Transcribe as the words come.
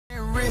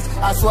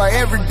I swear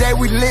every day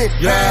we lit.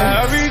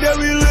 Yeah, every day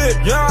we lit.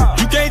 Yeah,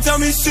 you can't tell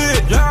me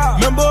shit. Yeah,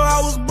 remember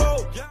I was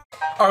broke. Yeah.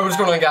 Alright, what's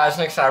going on, guys?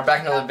 Nick Snyder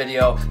back in another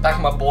video. Back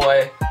with my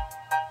boy.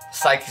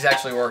 Psych, he's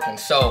actually working.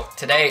 So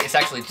today it's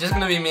actually just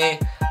gonna be me.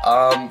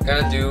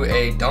 Gonna do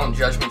a Don't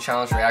Judge Me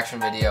Challenge reaction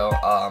video.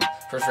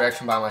 First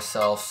reaction by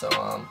myself, so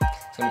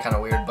it's gonna be kind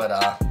of weird, but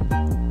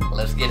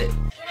let's get it.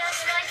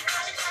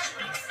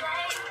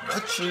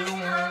 What you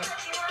want?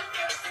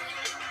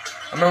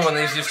 I remember when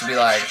these used to be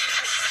like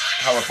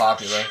hella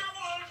popular.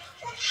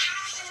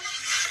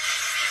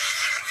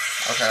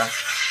 Okay.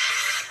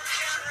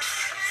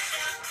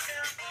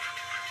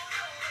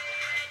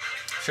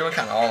 She went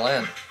kind of all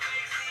in.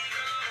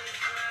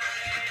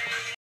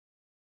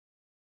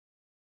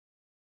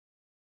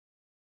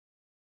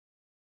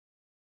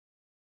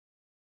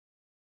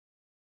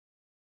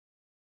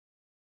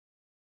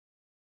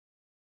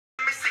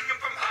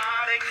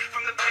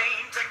 From the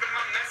pain, taking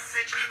my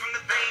message from the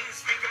veins,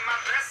 speaking my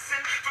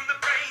lesson from the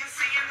brain,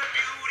 seeing the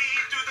beauty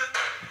through the.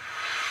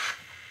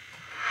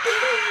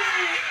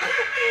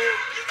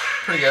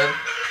 Pretty good.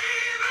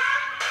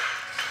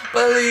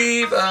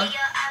 Believer.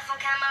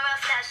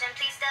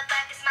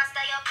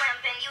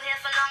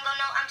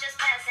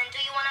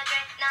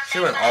 She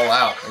went all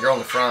out. The girl in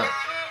the front.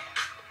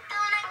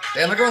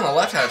 Damn, the girl on the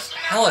left has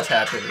hella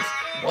tattoos.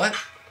 What?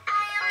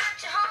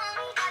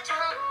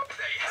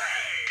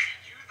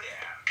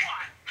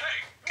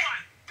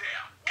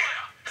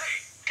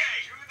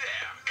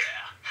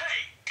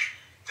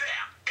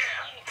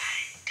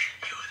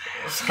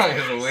 This song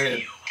is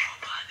weird.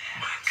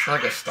 It's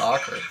like a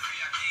stalker.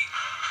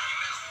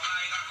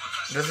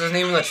 This isn't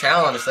even the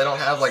challenge. They don't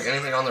have like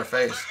anything on their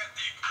face.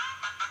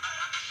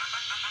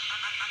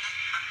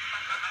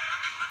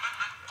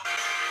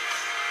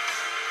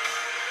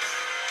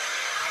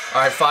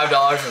 Alright,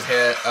 $5 his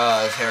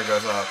hair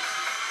goes up.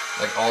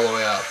 Like all the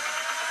way up.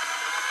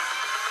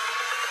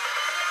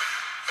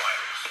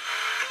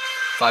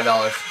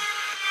 $5.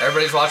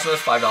 Everybody's watching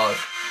this,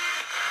 $5.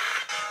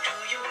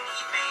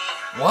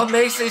 What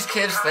makes these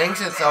kids think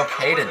it's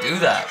okay to do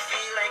that?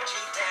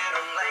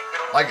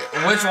 Like,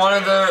 which one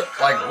of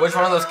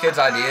those kids'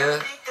 idea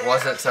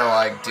was it to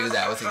like do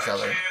that with each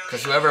other?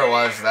 Because whoever it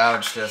was, that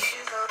was just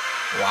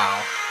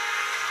wow,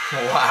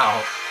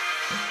 wow,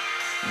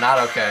 not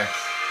okay,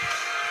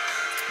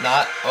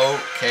 not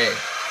okay.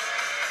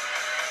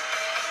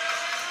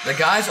 The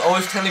guys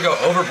always tend to go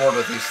overboard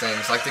with these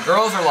things. Like the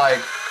girls are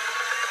like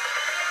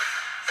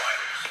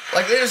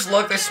they just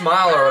look, they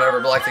smile or whatever,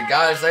 but like the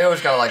guys, they always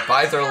gotta like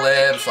bite their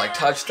lips, like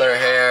touch their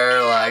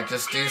hair, like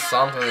just do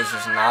something that's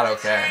just not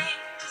okay.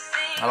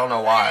 I don't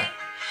know why.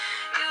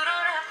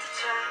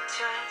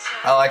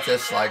 I like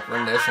this like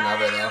rendition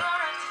of it though.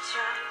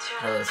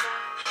 Hers.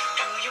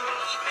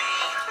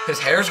 His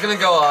hair's gonna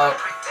go up.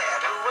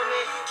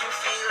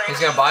 He's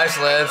gonna bite his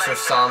lips or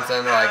something,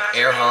 or like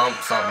air hump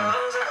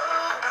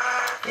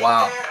something.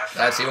 Wow,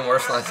 that's even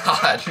worse than I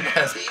thought.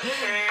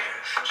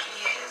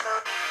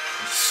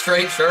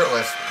 Straight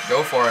shirtless.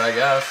 Go for it, I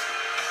guess.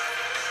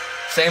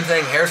 Same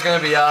thing. Hair's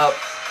gonna be up.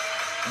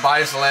 Bite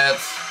his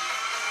lips.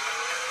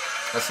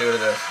 Let's see what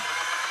it is.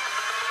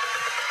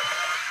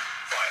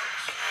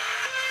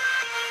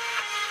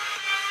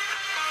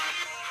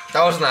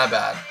 That wasn't that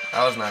bad.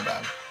 That wasn't that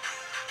bad.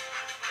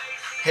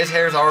 His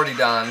hair's already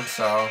done,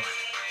 so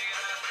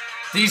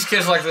these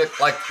kids like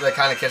the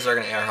kind of kids that are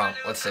gonna air hump.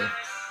 Let's see.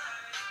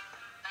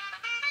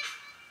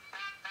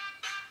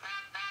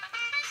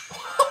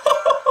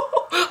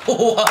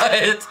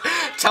 What?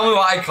 Tell me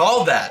why I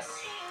called that.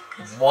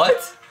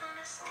 What?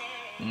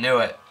 Knew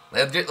it.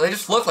 They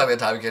just look like the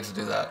type of kids to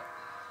do that.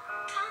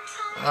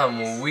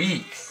 I'm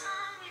weak.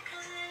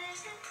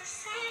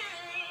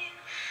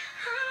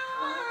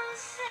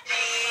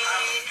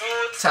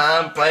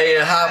 Time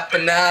player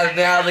hopping out an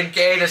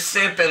alligator,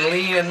 sipping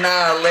lean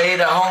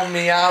annihilator.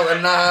 Homie, I'll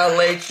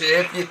annihilate you.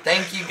 If you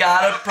think you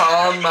got a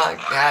problem, I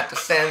have to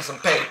send some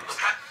papers.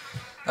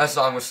 That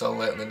song was so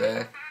lit in the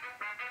day.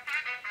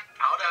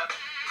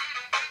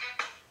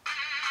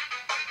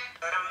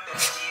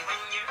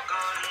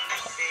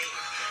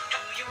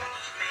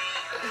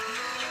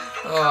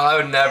 Oh, I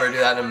would never do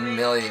that in a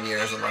million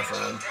years with my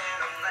friend.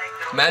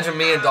 Imagine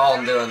me and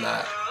Dalton doing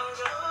that.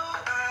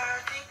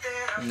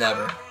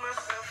 Never.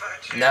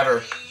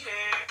 Never.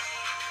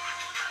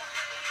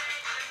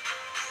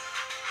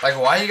 Like,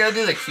 why you gotta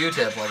do the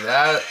Q-tip like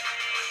that?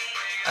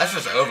 That's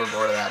just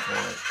overboard at that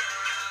point.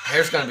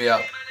 Hair's gonna be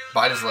up.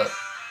 Bite his lip.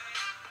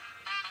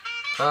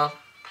 Huh?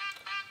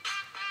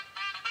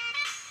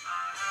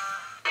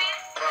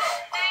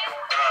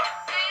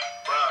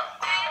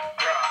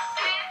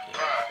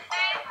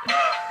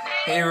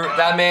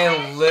 That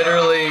man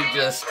literally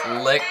just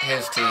licked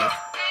his teeth.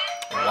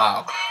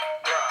 Wow.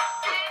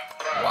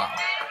 Wow.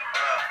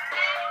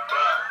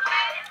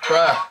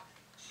 Bruh.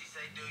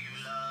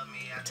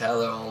 I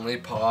tell her only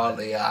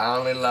partly. I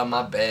only love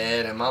my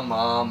bed and my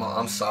mama.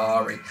 I'm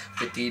sorry.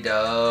 50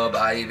 dub.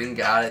 I even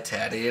got it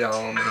tatted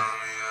on me.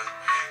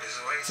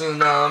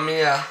 Tsunami.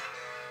 Yeah.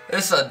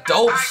 It's a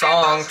dope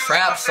song,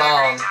 trap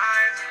song,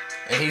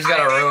 and he's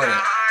gotta ruin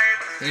it.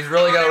 He's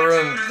really gonna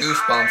ruin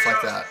Goosebumps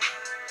like that.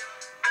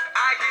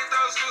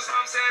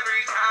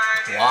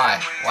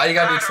 Why? Why you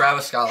gotta do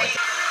Travis Scott like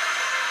that?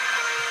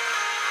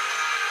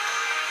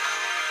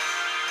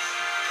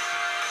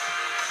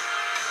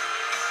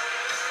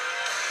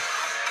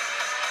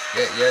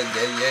 Yeah.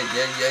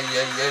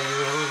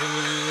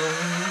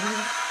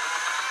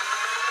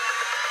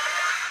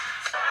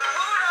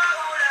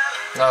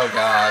 Oh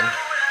God.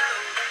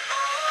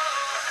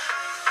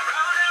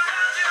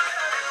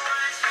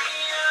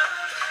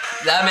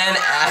 That man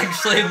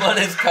actually put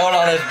his coat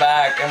on his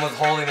back and was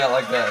holding it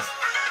like this.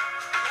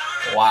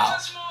 Wow.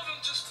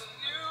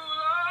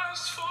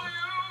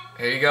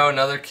 Here you go,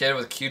 another kid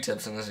with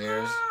Q-tips in his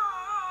ears.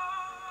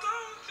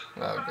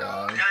 Oh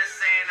God.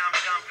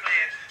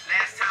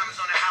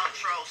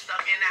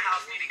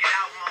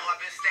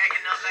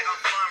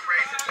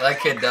 That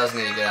kid does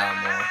need to get out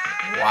more.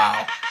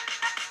 Wow.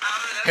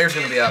 Hair's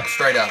gonna be up,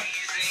 straight up.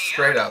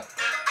 Straight up.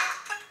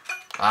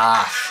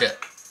 Ah, shit.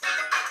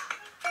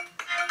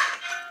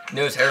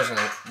 Knew his hair was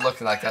gonna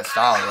look like that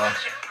style, though.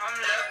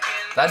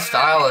 That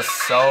style is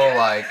so,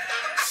 like,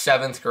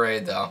 7th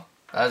grade, though.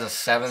 That is a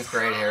 7th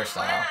grade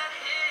hairstyle.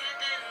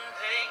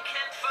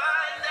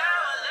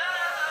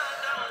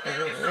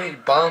 We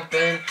bump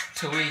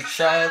into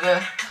each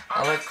other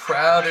on a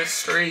crowded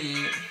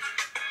street.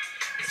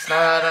 It's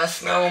not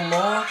us no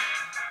more.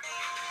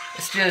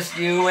 It's just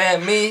you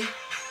and me.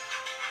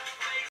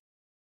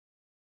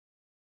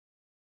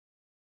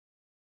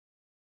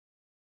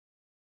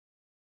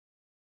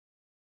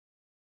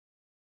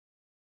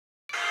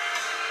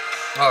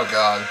 Oh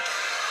God.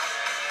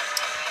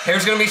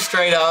 Hair's gonna be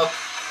straight up.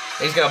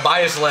 He's gonna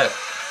bite his lip.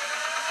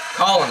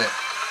 Calling it.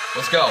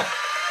 Let's go.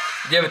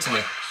 Give it to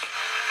me.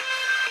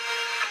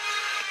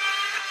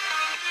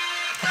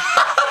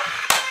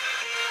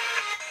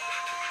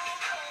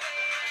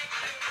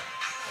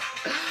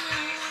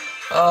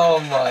 Oh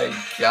my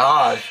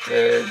gosh,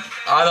 dude.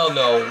 I don't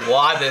know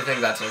why they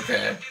think that's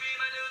okay.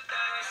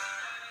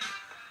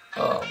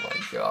 Oh my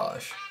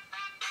gosh.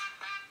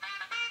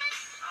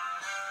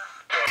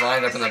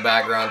 Lined up in the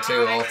background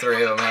too. All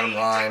three of them had them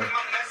lined.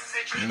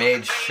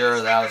 Made sure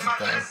that was the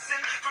thing.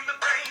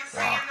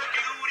 Wow.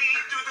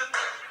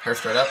 Hair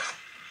straight up.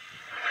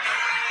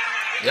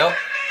 Yep.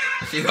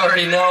 You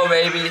already know,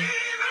 baby.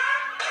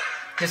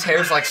 His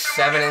hair's like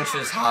 7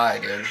 inches high,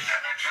 dude.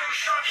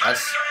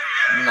 That's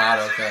not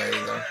okay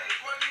either.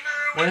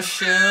 When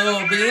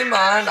she'll be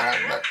mine,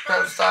 I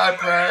press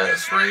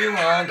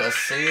rewind to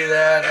see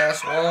that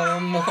ass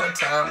one more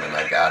time. And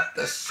I got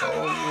this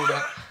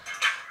soda.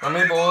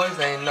 Rummy boys,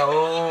 they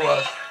know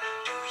us.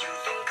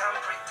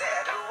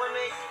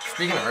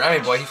 Speaking of Rummy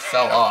boy, he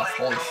fell off.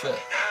 Holy shit.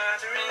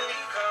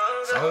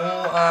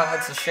 So,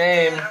 it's a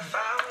shame.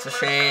 It's a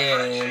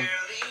shame.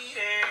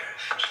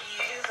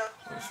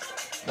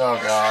 Oh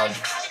God.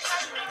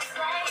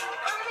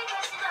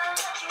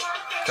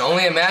 Can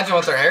only imagine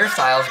what their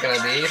hairstyle is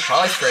gonna be.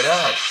 Probably straight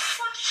up.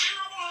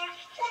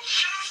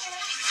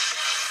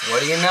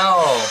 What do you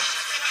know?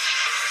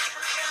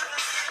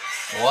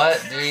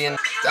 What do you know?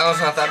 That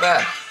was not that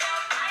bad.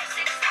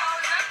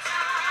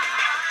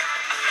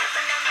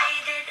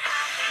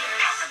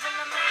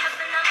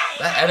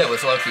 That edit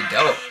was low-key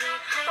dope.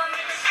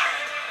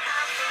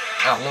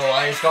 I don't know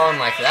why he's going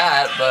like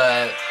that,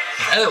 but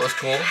the edit was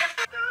cool.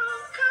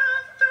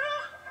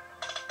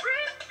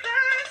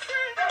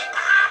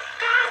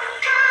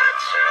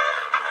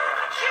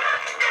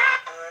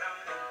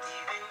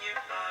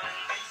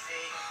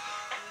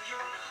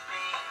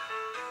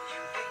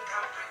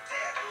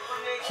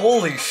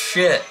 Holy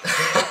shit.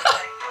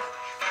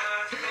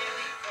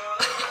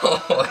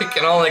 Oh, it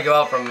can only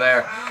go up from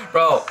there.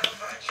 Bro,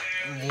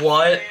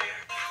 what?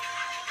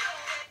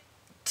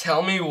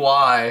 Tell me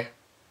why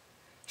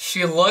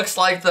she looks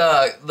like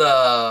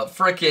the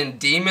freaking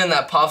demon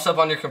that pops up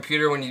on your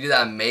computer when you do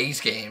that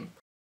maze game.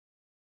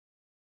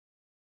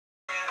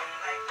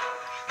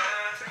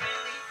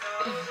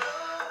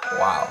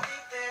 Wow.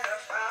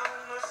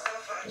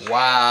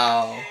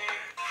 Wow.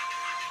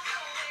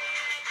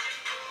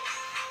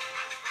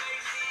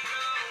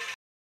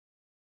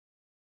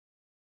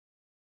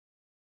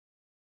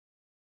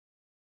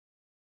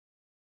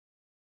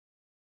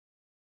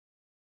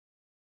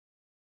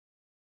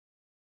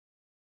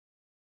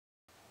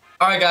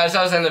 Alright guys,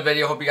 that was the end of the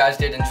video. Hope you guys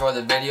did enjoy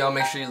the video.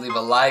 Make sure you leave a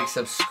like,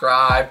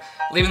 subscribe.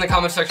 Leave in the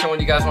comment section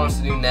what you guys want us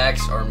to do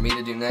next, or me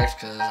to do next,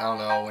 because I don't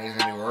know when he's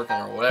going to be working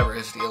or whatever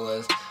his deal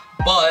is.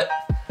 But,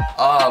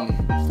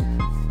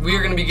 we are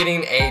going to be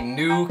getting a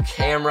new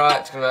camera.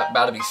 It's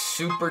about to be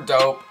super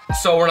dope.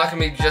 So we're not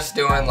going to be just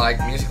doing like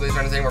Musical.lys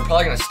or anything. We're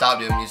probably going to stop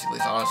doing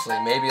Musical.lys, honestly.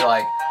 Maybe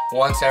like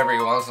once in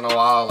a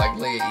while, like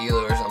Leah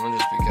Elu or something,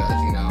 just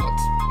because, you know,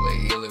 it's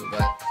Leah Elu.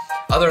 But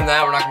other than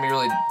that, we're not going to be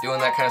really doing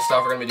that kind of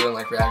stuff. We're going to be doing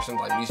like reactions,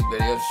 like music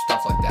videos,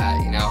 stuff like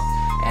that, you know.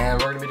 And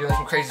we're going to be doing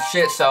some crazy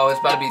shit, so it's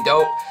about to be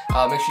dope.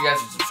 Make sure you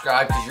guys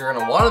subscribe, because you're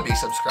going to want to be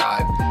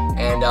subscribed.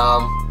 And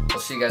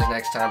we'll see you guys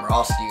next time, or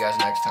I'll see you guys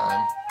next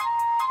time.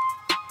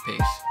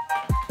 Peace.